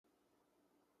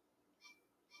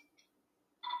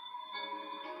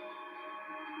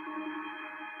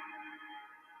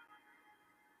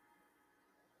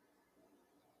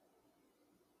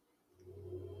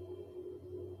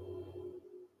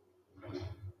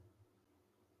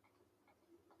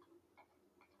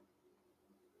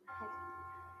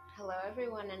Hello,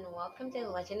 everyone, and welcome to The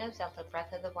Legend of Zelda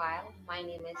Breath of the Wild. My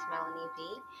name is Melanie V,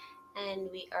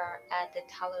 and we are at the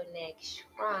Naeg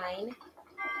Shrine.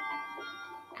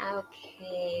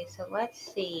 Okay, so let's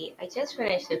see. I just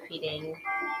finished defeating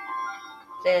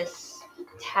this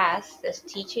this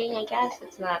teaching, I guess.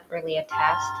 It's not really a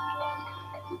test.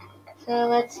 So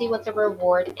let's see what the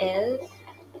reward is.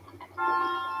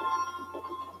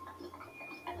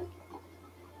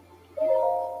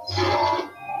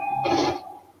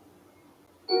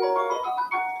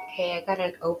 Okay, I got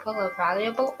an opal, a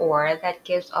valuable ore that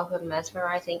gives off a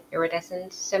mesmerizing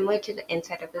iridescence similar to the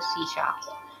inside of a seashell.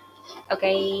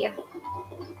 Okay.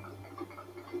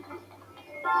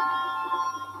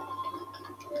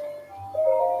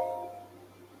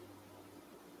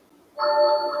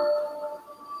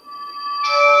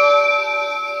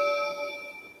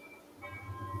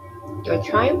 Your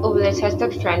triumph over the test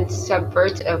of strength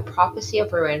subverts a prophecy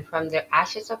of ruin. From the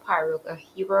ashes of Hyrule, a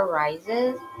hero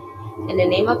rises. In the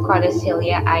name of Goddess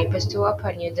Celia, I bestow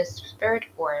upon you the Spirit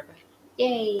Orb.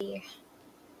 Yay!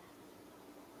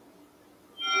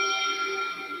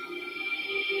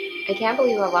 I can't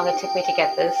believe how long it took me to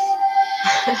get this.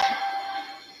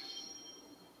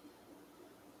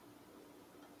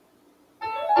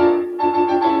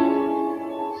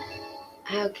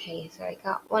 Okay, so I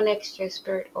got one extra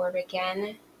Spirit Orb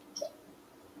again.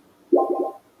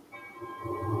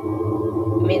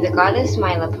 May the Goddess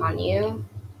smile upon you.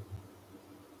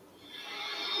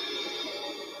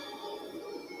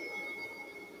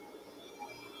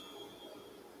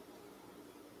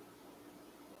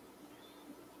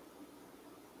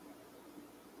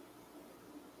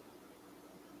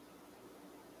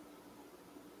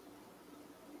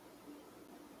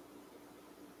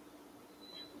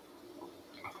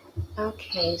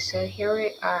 Okay, so here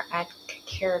we are at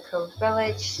Kakariko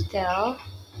Village still.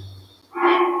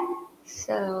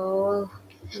 So,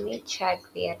 let me check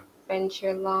the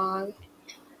adventure log.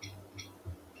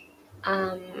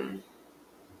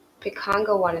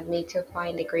 Pikanga wanted me to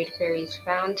find the Great Fairy's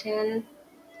Fountain.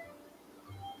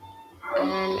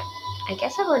 And I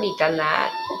guess I've already done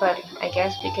that, but I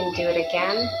guess we can do it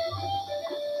again.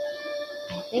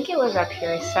 I think it was up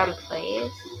here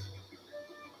someplace.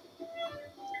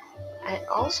 I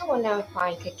also want to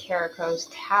find Kakariko's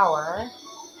Tower,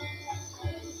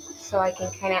 so I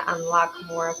can kind of unlock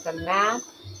more of the map.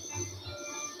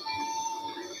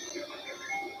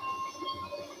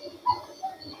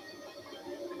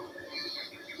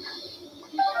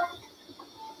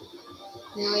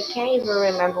 Now I can't even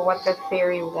remember what the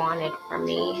fairy wanted from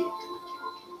me.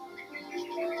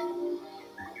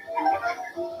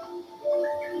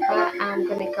 But I'm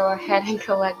gonna go ahead and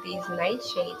collect these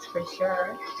nightshades for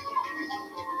sure.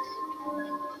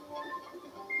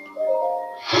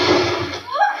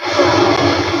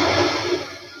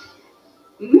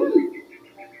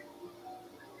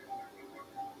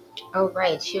 Oh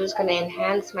right, she was gonna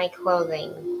enhance my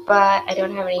clothing, but I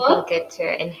don't have anything good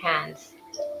to enhance.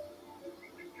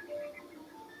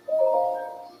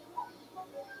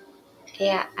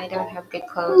 Yeah, I don't have good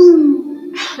clothes.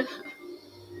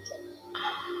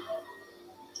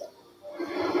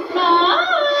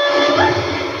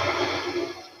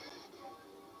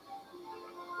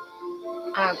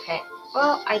 Okay,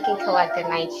 well, I can collect a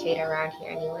nightshade around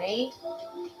here anyway.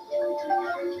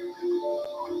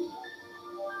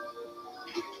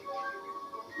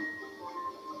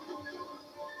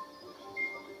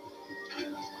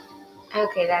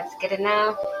 Okay, that's good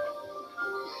enough.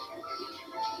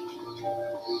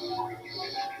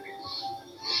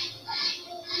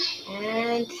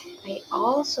 And I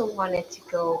also wanted to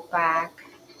go back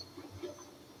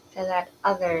to that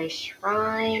other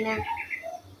shrine.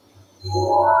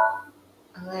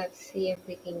 Let's see if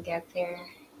we can get there.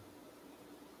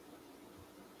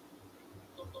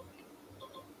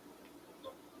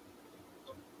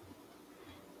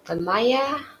 The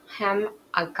Maya Hem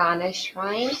Agana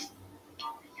Shrine.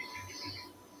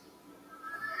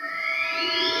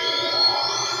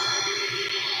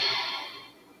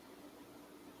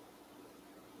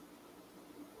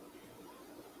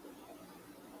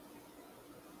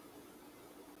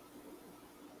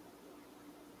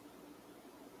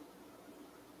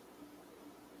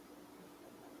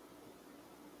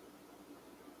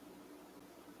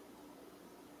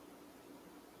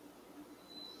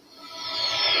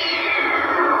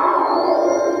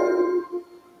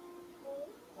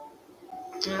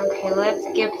 Okay,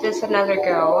 let's give this another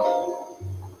go.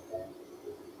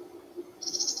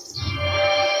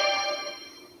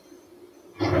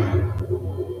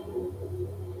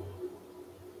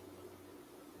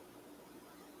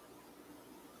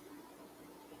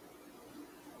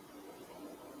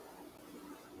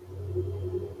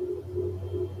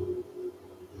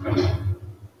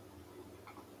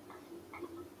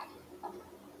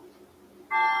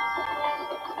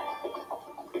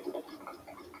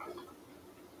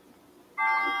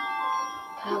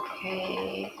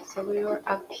 Okay, so we were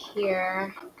up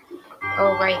here.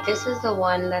 Oh, right, this is the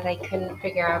one that I couldn't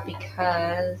figure out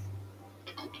because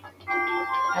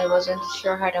I wasn't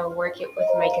sure how to work it with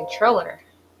my controller.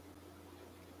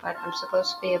 But I'm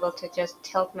supposed to be able to just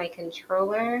tilt my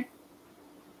controller.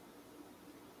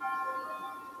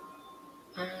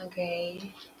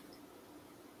 Okay,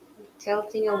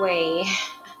 tilting away.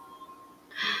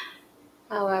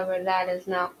 However, that is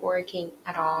not working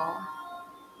at all.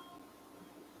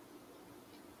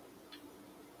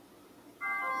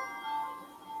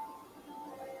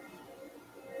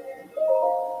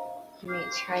 Let me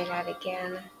try that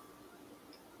again.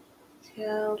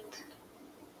 Tilt,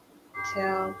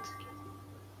 tilt.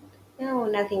 No,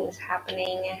 nothing is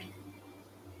happening.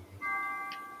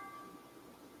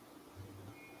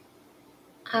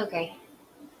 Okay.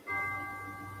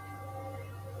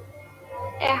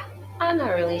 Yeah, I'm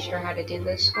not really sure how to do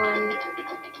this one.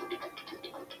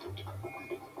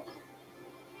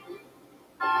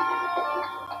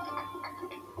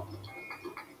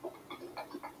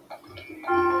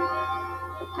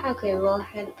 Okay, we'll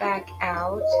head back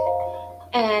out.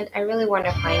 And I really want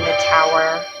to find the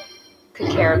tower,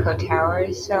 Kakariko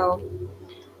Tower, so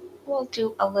we'll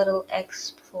do a little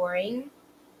exploring.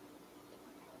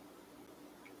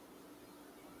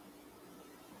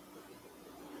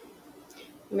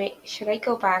 Should I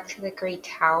go back to the Great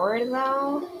Tower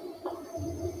though?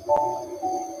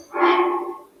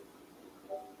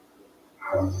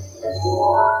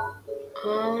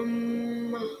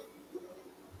 Um,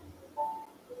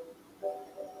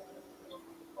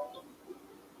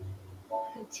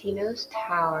 Tino's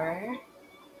Tower.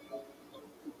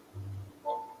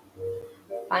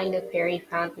 Find a fairy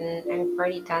fountain. I've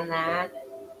already done that.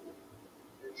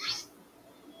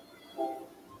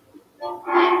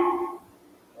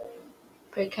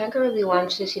 But Kanka really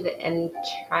wants to see the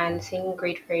entrancing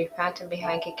Great Fairy Fountain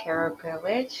behind Kakaro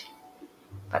Village.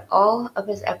 But all of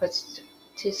his efforts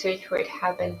to search for it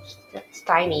have been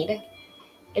stymied.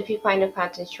 If you find a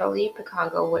fountain, surely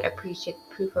Pikongo would appreciate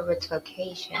proof of its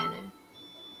location.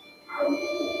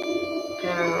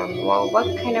 Well, what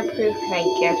kind of proof can I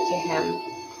give to him?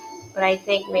 But I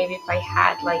think maybe if I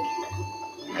had, like,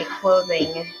 my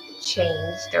clothing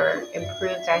changed or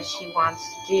improved as she wants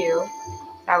to do,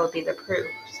 that would be the proof.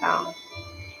 So,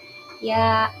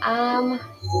 yeah,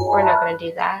 we're not gonna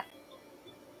do that.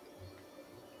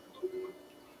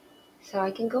 So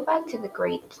I can go back to the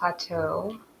Great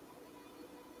Plateau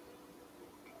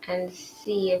and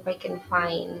see if I can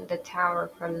find the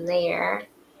tower from there.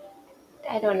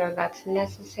 I don't know if that's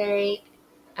necessary.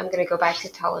 I'm gonna go back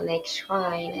to Naeg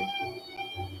Shrine.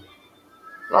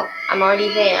 Well, I'm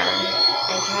already there.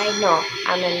 Okay, no,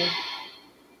 I'm in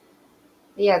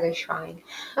the other shrine.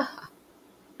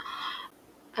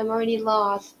 I'm already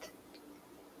lost.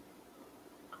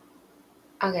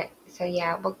 Okay, so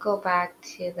yeah, we'll go back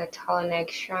to the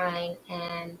Naeg Shrine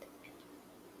and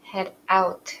head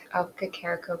out of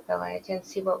Kakariko Village and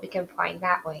see what we can find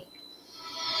that way.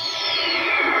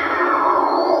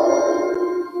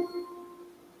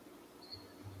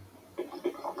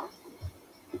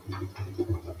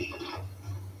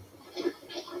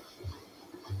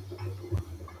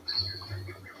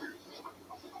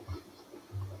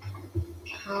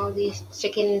 Oh, these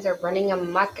chickens are running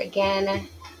amok again.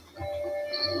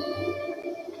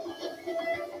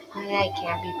 I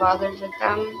can't be bothered with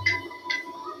them.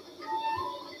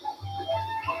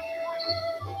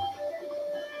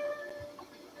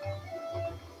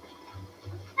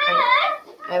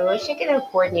 I wish I could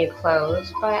afford new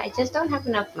clothes, but I just don't have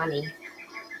enough money.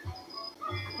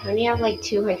 I only have like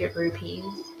 200 rupees.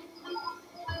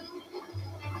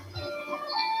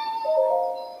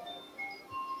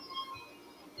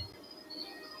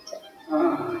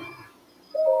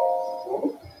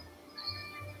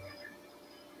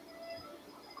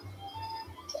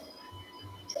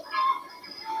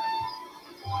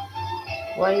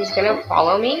 What, he's gonna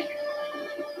follow me?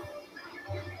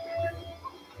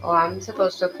 Oh, I'm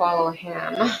supposed to follow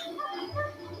him.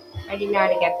 I didn't know how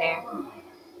to get there.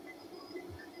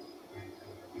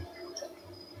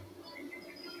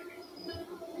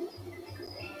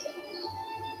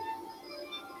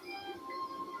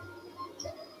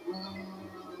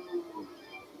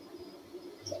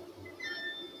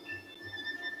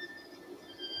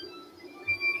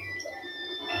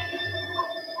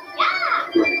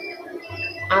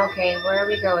 Okay, where are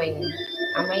we going?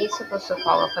 Am I supposed to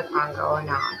follow Patango or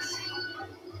not?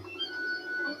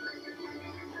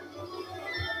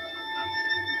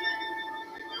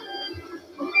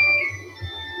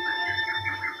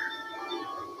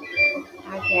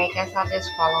 Okay, I guess I'll just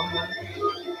follow him.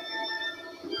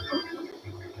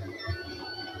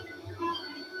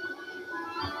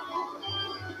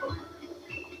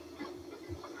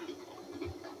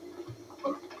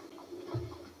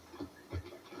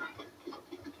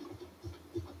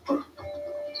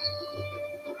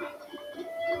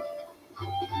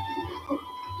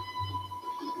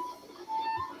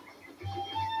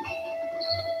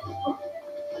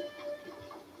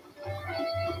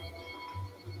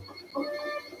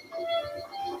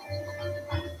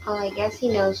 I guess he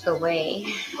knows the way.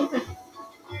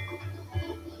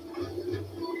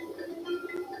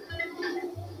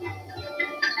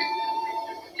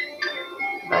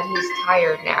 But he's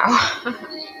tired now.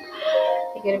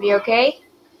 You gonna be okay?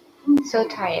 So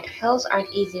tired. Hills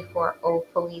aren't easy for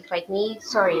old police like me.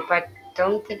 Sorry, but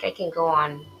don't think I can go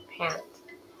on pants.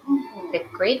 The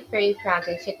Great Fairy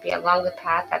Fountain should be along the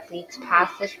path that leads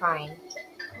past the shrine.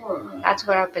 That's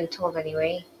what I've been told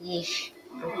anyway. Yeesh.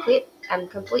 I'm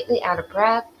completely out of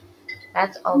breath.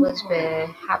 That's always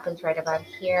happens right about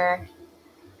here.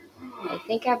 I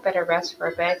think I better rest for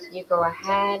a bit. You go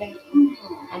ahead.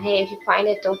 And hey, if you find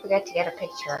it, don't forget to get a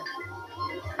picture.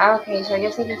 Okay, so I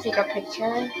guess I can take a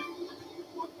picture.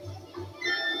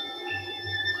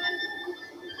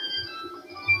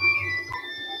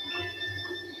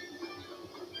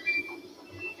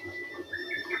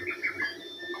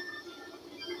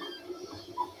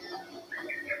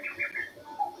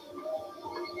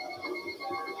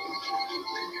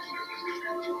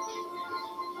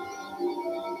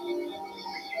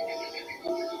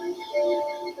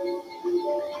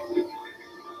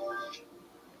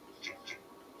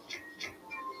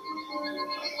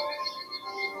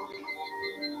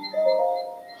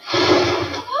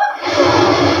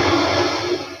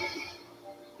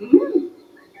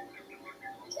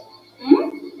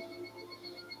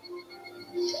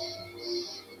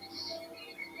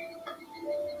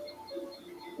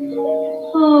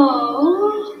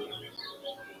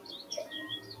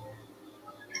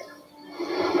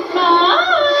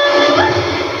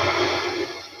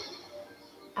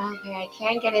 Okay, I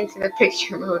can't get into the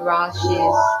picture mode while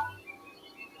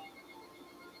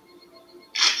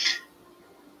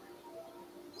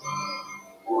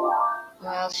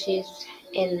she's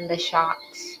in the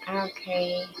shots.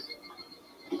 Okay.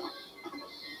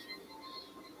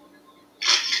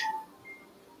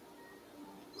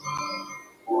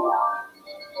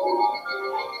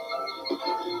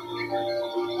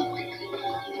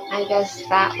 I guess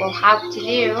that will have to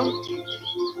do.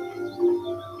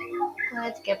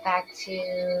 Let's get back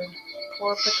to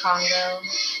Port Congo.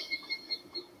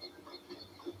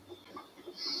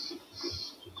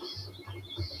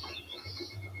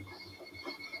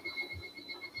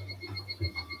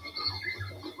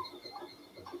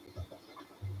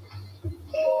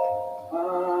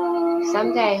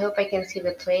 Someday I hope I can see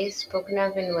the place spoken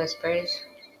of in whispers,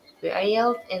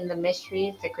 veiled in the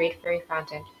mysteries of the Great Fairy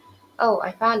Fountain. Oh,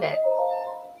 I found it.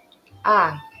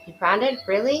 Ah, you found it?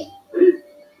 Really?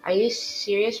 Are you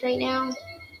serious right now?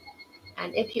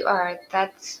 And if you are,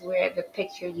 that's where the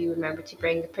picture you remember to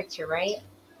bring the picture, right?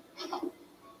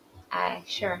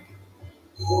 Sure.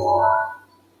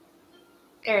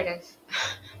 There it is.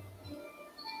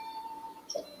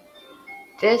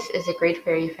 This is a Great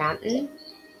Fairy Fountain.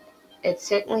 It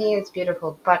certainly is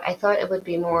beautiful, but I thought it would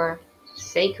be more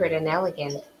sacred and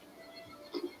elegant.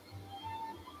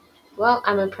 Well,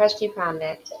 I'm impressed you found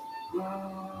it.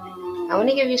 I want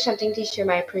to give you something to show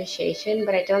my appreciation,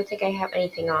 but I don't think I have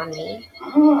anything on me.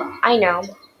 I know.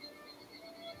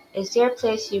 Is there a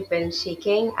place you've been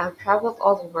seeking? I've traveled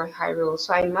all over Hyrule,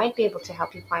 so I might be able to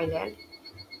help you find it.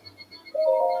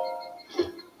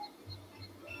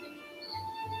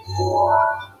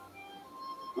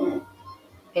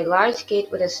 A large gate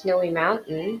with a snowy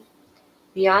mountain.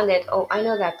 Beyond it, oh, I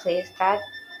know that place.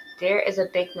 There is a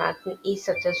big mountain east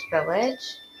of this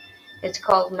village. It's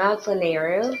called Mount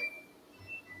Lanayru.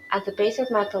 At the base of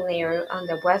Mount Lanayru, on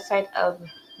the west side of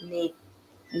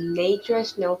Nature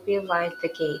Snowfield lies the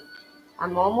gate.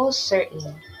 I'm almost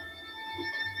certain.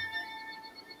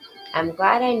 I'm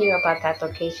glad I knew about that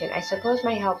location. I suppose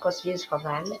my help was useful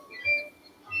then.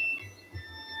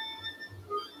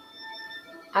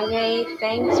 Okay,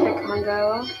 thanks for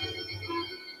Congo.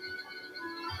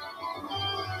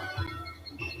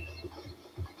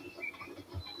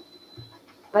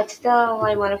 But still,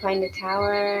 I want to find the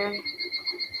tower.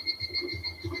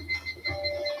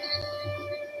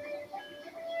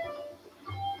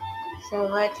 So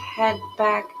let's head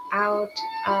back out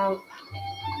of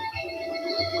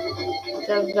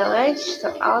the village.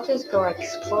 So I'll just go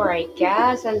explore, I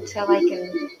guess, until I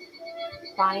can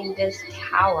find this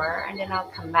tower, and then I'll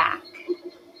come back.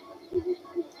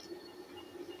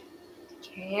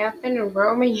 Okay, I've been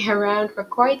roaming around for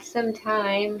quite some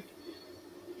time,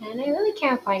 and I really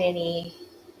can't find any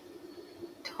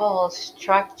tall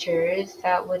structures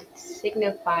that would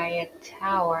signify a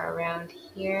tower around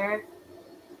here.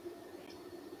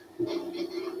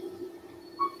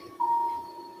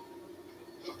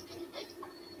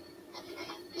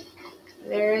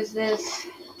 There's this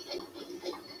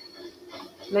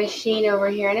machine over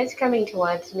here, and it's coming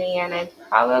towards me, and I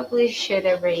probably should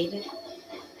have read.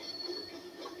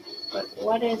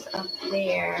 What is up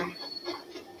there?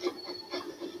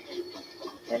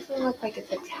 Doesn't look like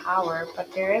it's a tower,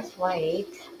 but there is light.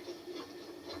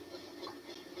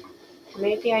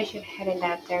 Maybe I should head in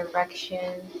that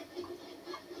direction.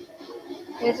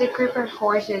 There's a group of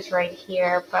horses right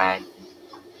here, but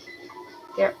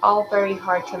they're all very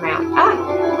hard to mount.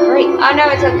 Ah, great! Oh no,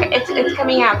 it's okay. It's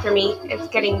coming after me. It's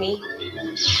getting me.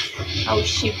 Oh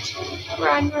shoot!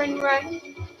 Run, run, run,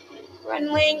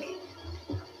 run, Link!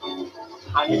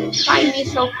 How did it find me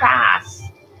so fast?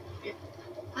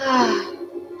 Ah,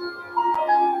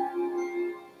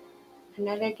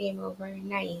 another game over.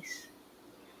 Nice.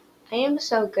 I am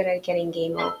so good at getting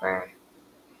game over.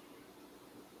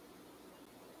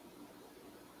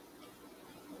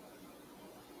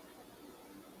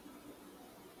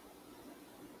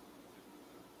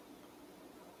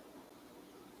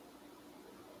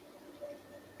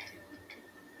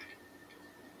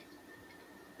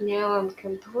 Now I'm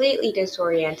completely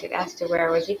disoriented as to where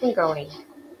I was even going.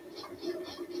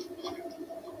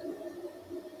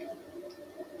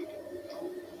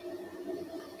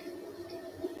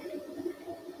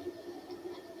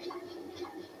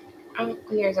 Oh,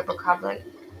 here's a bokoblin.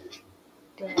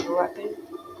 Do I have a weapon?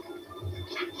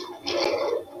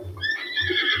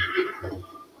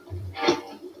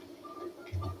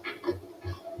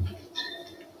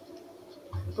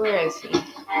 Where is he?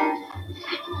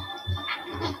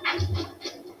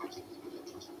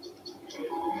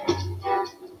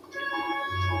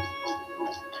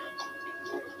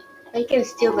 I can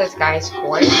steal this guy's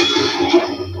horse.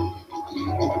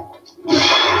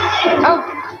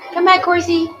 Oh, come back,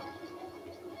 horsey.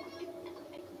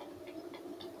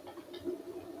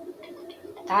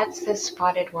 That's the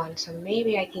spotted one, so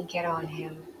maybe I can get on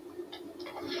him.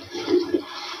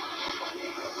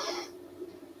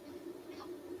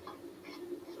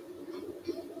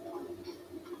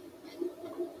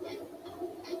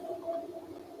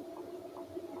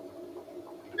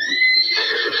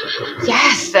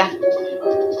 Yes! Ah!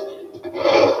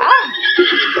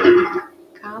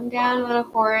 Calm down, little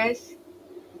horse.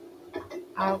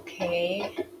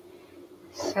 Okay.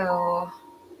 So,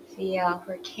 CL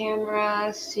for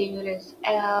camera, suit is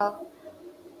L.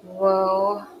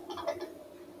 Whoa.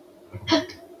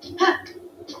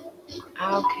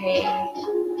 Okay.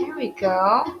 Here we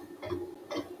go.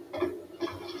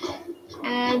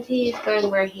 And he's going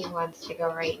where he wants to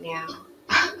go right now.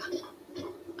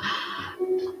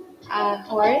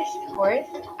 Horse,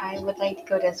 I would like to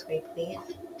go this way, please.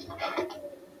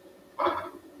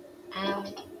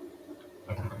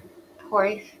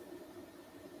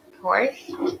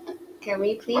 Horse, can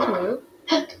we please move?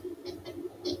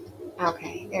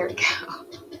 Okay, there we go.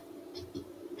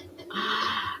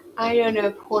 I don't know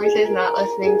if horse is not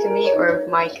listening to me or if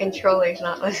my controller is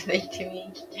not listening to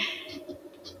me.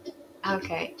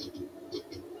 Okay.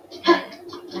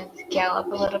 Let's gallop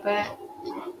a little bit.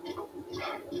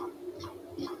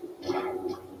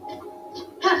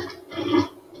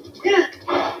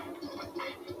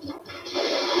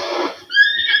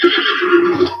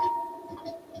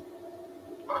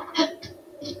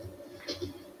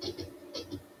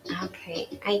 Okay,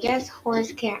 I guess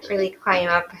horse can't really climb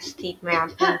up steep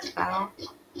mountains though.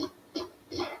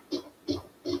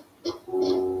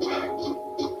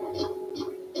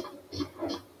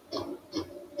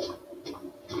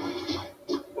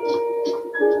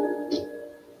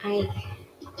 Okay,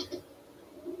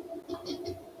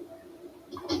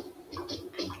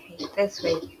 this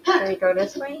way. Can we go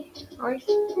this way, horse?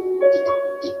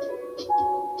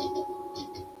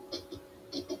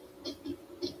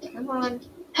 Come on.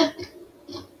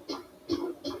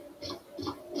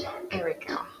 There we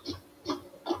go.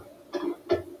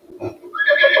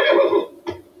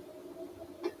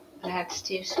 That's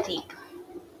too steep.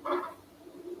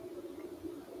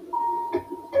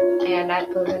 And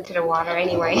that goes into the water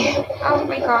anyway. Oh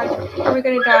my god, are we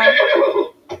gonna die?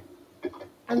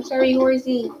 I'm sorry,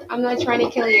 horsey. I'm not trying to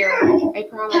kill you. I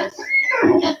promise.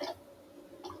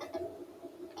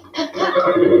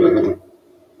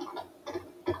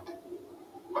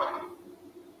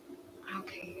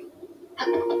 Okay.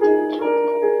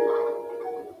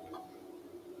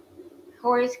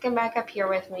 Horse, come back up here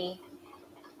with me.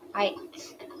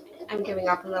 I'm giving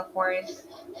up on the horse.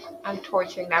 I'm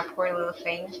torturing that poor little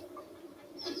thing.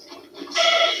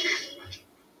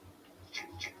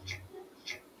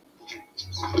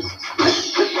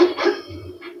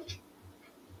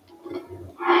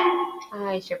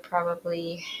 I should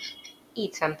probably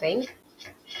eat something.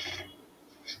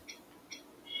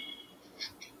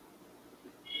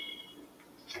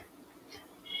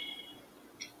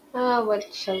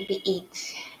 What shall we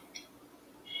eat?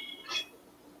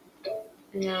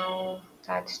 No,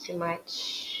 That's too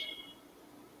much.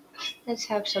 Let's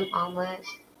have some omelet.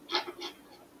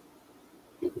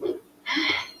 Ooh,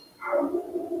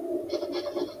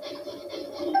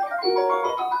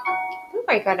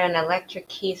 I got an electric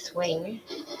key swing.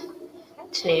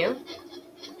 That's new.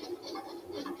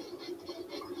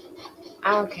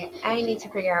 Okay, I need to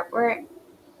figure out where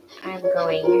I'm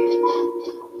going.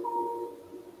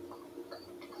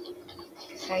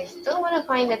 Because I still want to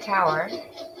find the tower.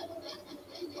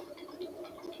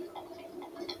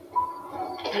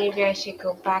 Maybe I should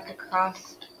go back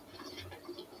across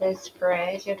this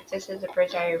bridge if this is the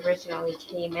bridge I originally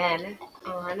came in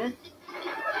on. Let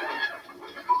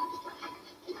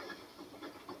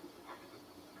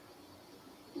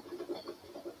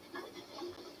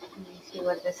me see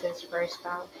what this is first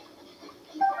off.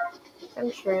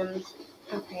 Some shrooms.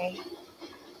 Okay.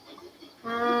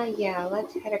 Yeah,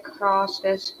 let's head across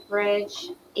this bridge,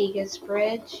 Aegis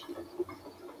Bridge.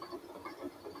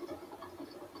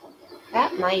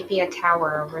 That might be a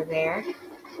tower over there.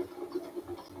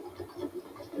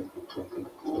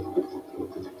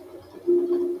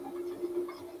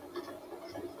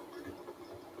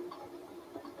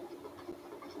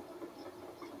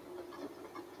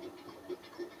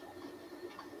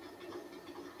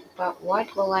 But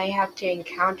what will I have to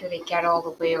encounter to get all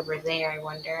the way over there, I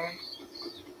wonder?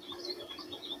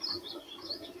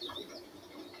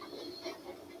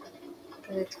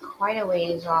 Because it's quite a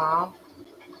ways off.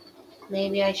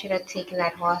 Maybe I should have taken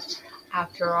that horse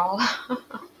after all.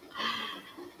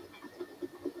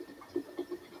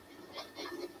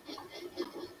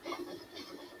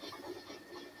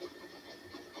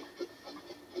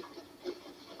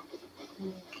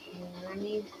 Okay, let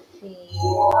me see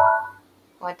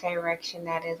what direction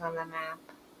that is on the map.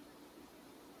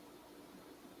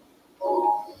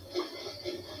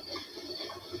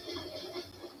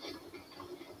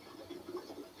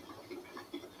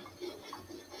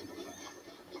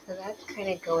 So that's kind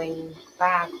of going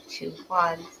back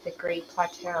towards the Great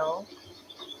Plateau.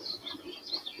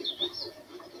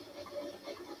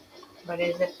 But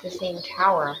is it the same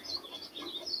tower?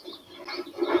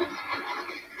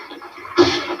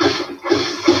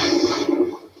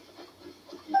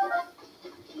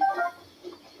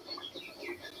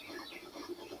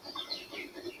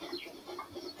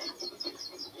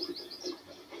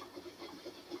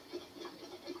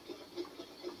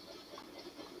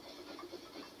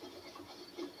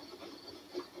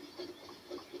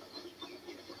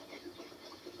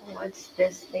 What's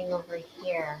this thing over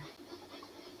here?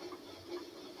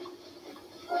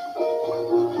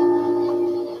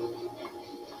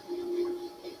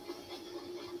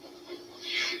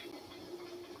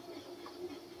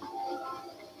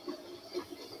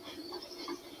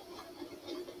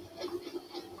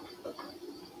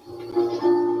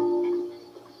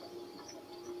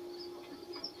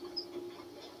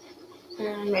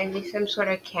 Maybe some sort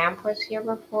of camp was here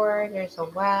before. There's a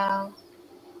well.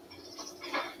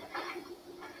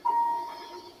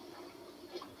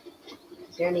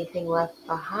 Is there anything left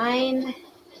behind?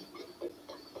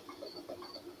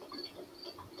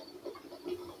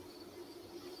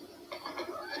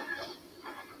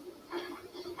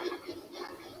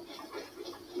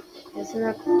 Doesn't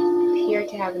appear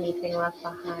to have anything left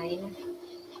behind.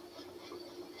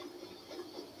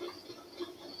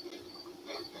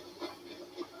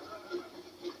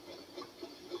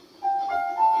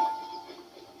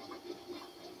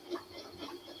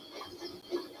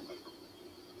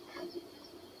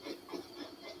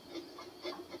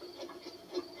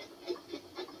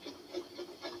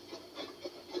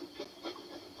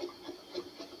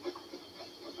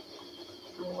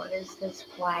 What is this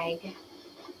flag?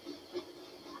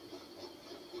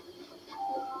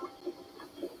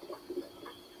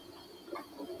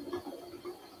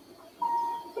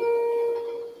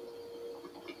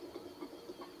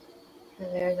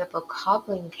 There's a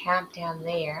bokoblin camp down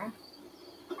there.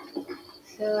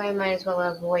 So I might as well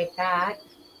avoid that.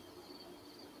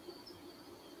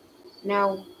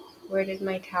 Now, where did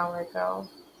my tower go?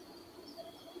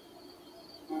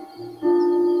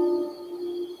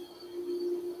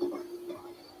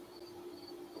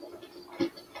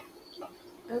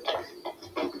 Oops.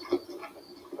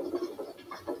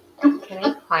 Can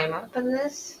I climb up on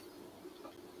this?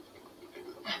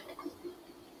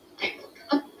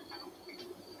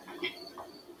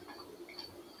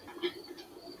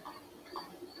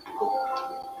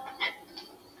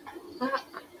 Ah,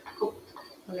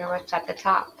 wonder what's at the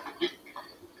top.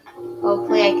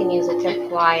 Hopefully I can use it to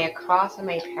fly across on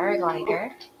my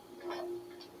paraglider.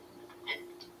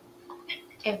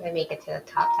 If I make it to the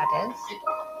top, that is.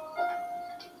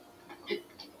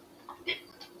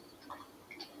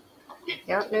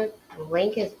 Don't know.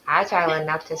 Link is agile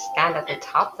enough to stand at the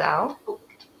top, though.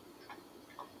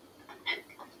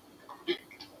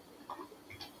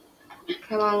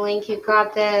 Come on, Link, you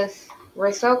got this.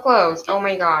 We're so close. Oh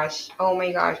my gosh. Oh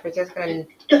my gosh. We're just gonna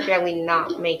barely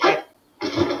not make it.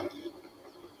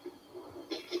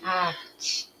 Ah,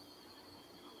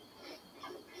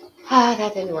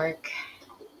 that didn't work.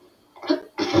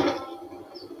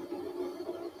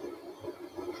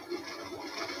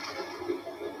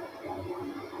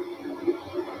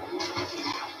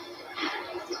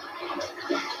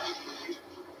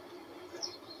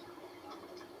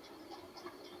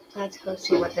 Let's go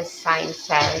see what the sign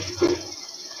says.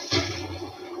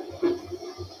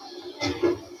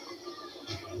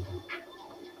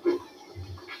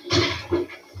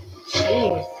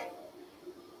 Jeez.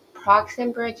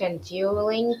 Proxim Bridge and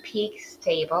Dueling Peak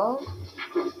Stable.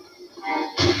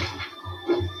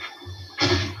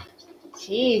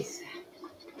 Jeez.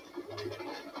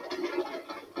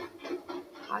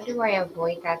 How do I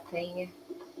avoid that thing?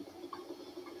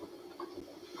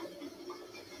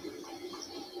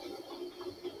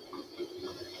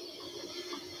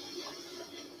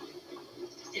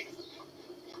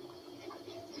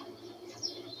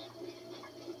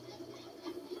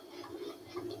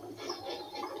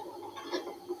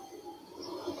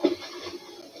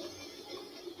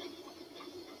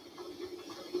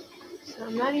 So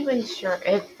I'm not even sure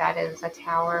if that is a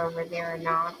tower over there or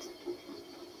not.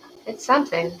 It's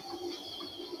something.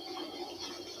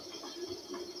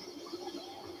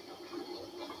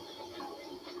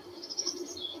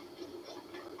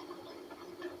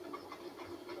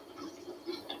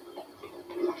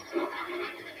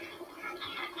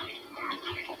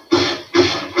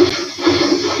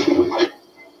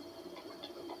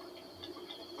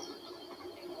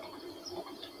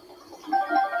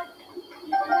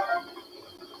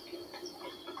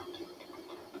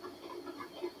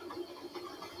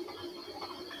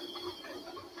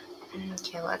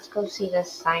 Okay, let's go see this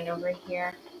sign over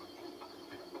here.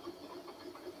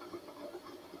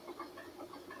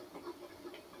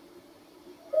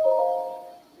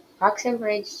 Proxim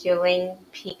Bridge, Dueling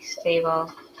Peak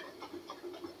Stable.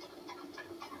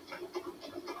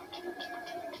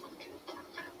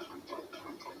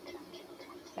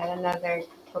 Is that another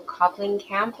coupling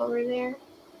camp over there?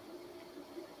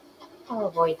 I'll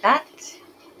avoid that.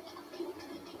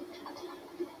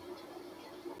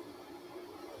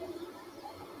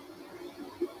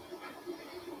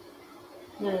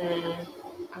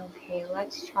 Okay,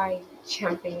 let's try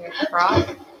jumping across.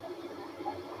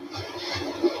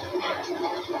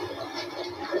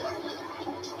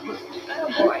 Oh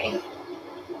boy.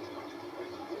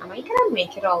 Am I gonna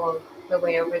make it all the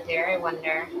way over there, I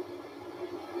wonder?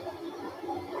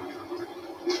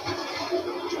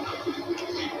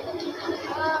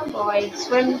 Oh boy.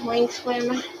 Swim, Link,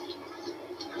 swim.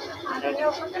 I don't know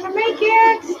if we're gonna make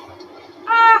it.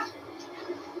 Ah!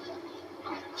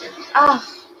 Ah!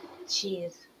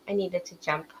 Jeez. I needed to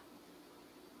jump.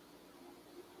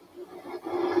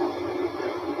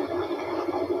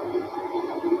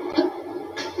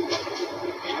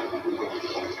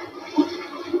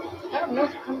 Oh no,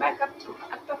 come back up.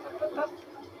 Up.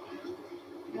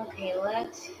 Okay,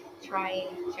 let's try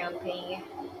jumping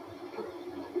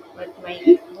with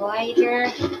my glider.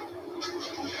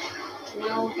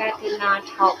 No, that did not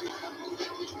help.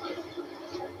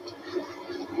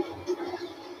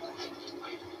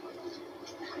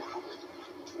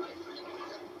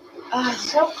 Ah,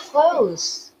 so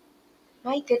close.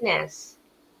 My goodness.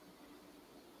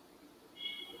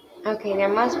 Okay, there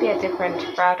must be a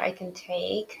different route I can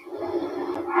take.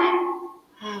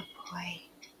 Oh boy.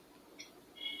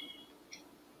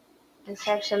 Let's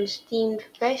have some steamed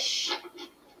fish.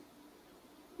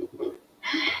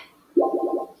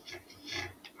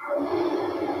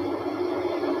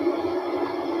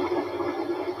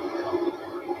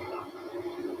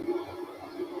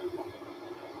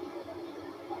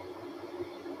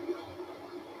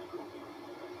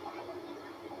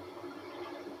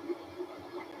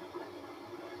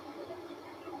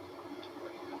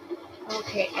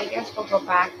 Okay, I guess we'll go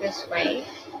back this way.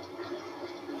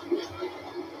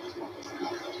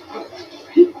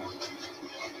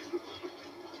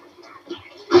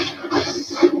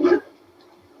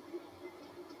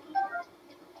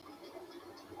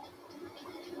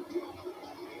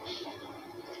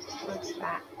 What's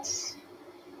that?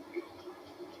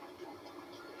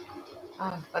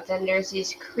 Oh, but then there's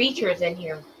these creatures in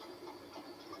here.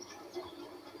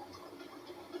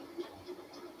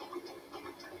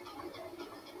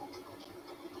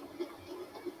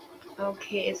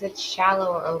 Okay, is it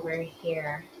shallow over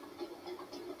here?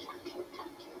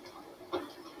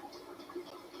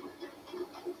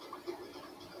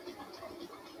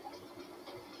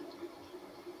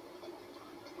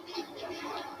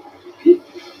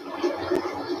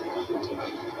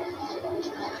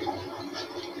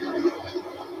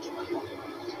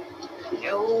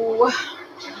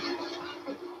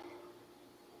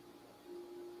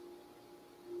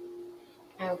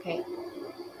 Okay,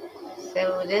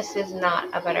 so this is not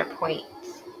a better point.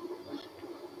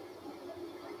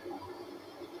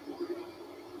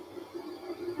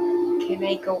 Can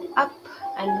I go up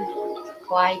and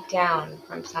glide down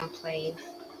from someplace?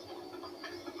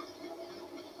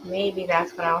 Maybe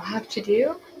that's what I'll have to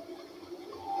do.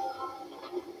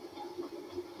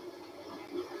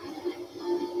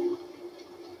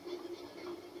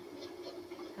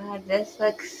 This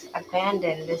looks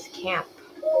abandoned, this camp.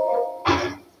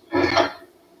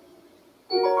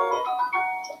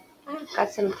 I've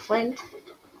got some flint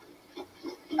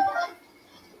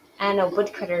and a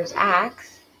woodcutter's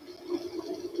axe.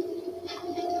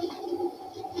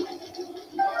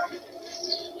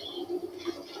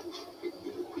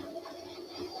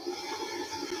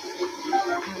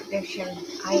 There's some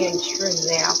iron shroom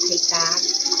there, I'll take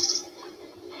that.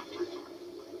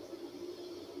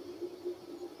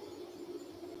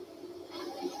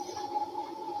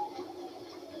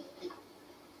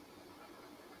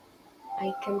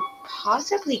 I can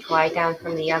possibly glide down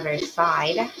from the other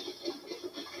side.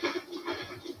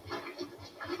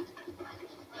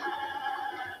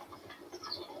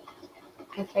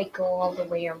 If I go all the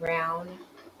way around.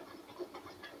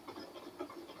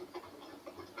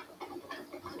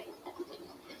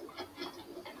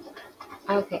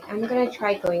 Okay, I'm gonna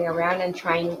try going around and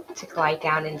trying to glide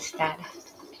down instead.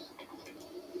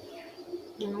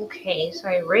 Okay, so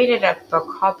I raided a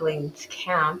bokoblins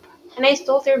camp and I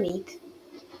stole their meat.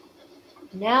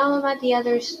 Now I'm at the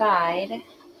other side.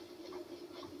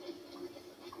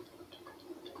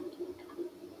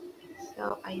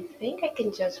 So I think I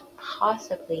can just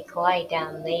possibly glide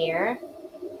down there.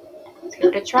 Let's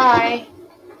give it a try.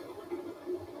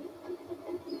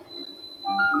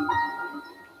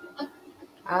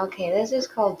 Okay, this is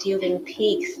called Dueling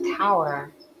Peaks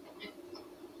Tower.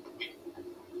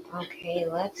 Okay,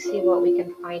 let's see what we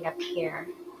can find up here.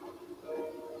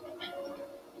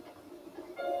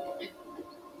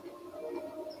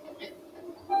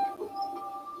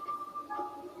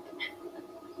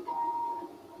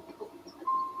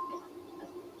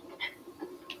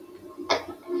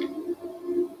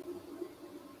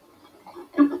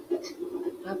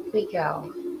 Up we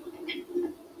go.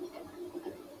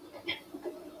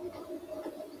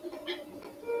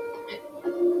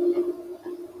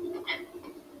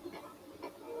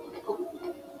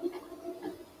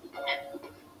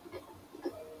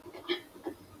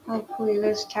 Hopefully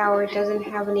this tower doesn't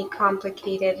have any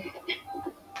complicated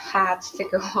paths to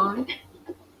go on.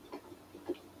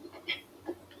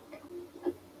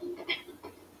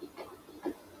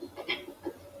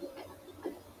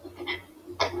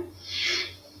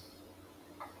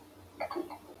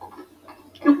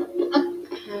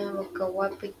 And we'll go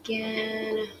up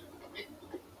again.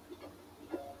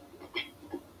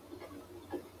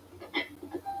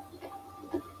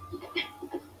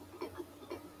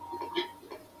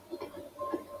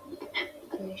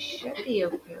 We should be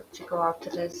able to go off to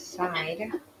this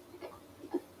side.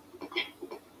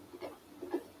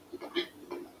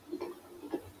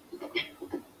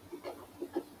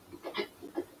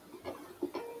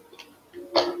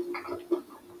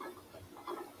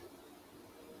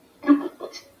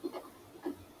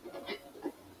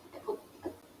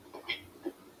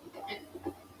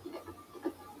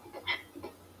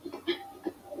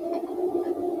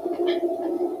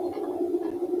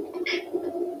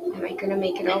 Am I gonna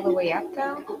make it all the way up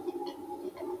though?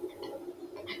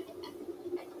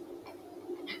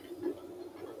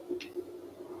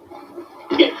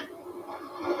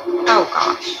 Oh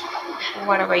gosh,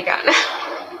 what have I done?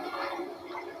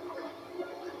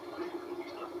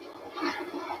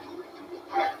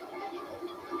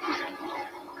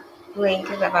 Link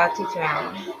is about to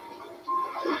drown.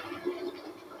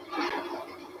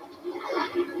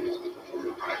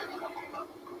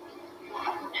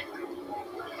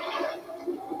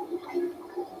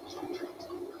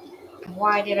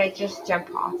 Why did I just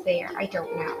jump off there? I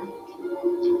don't know.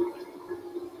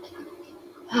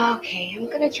 Okay, I'm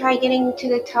gonna try getting to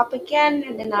the top again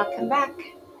and then I'll come back.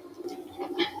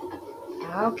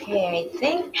 Okay, I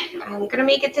think I'm gonna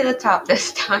make it to the top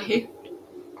this time.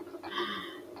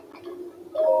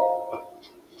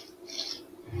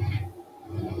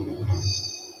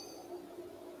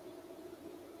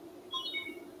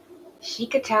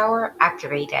 Sheikah Tower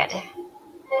activated.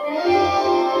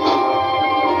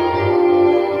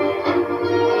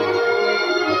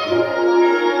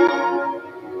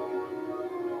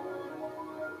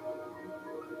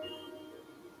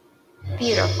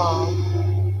 Beautiful.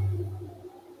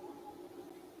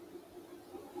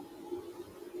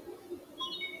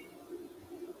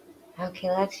 Okay,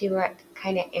 let's see what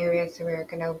kind of areas we're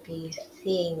gonna be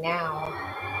seeing now.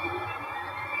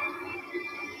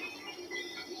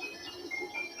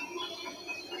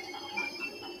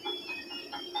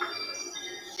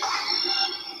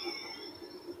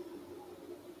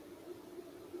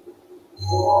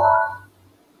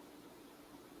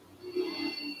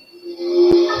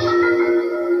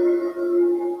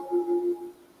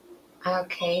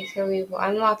 Okay, so we've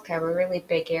unlocked a really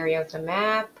big area of the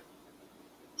map.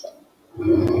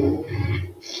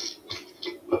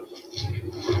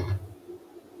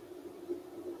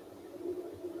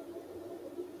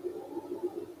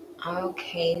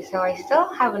 Okay, so I still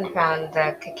haven't found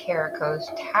the Kakariko's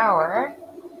tower,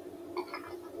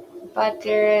 but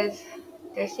there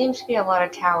seems to be a lot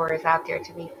of towers out there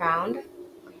to be found.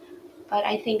 But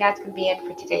I think that's gonna be it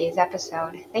for today's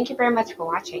episode. Thank you very much for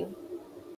watching.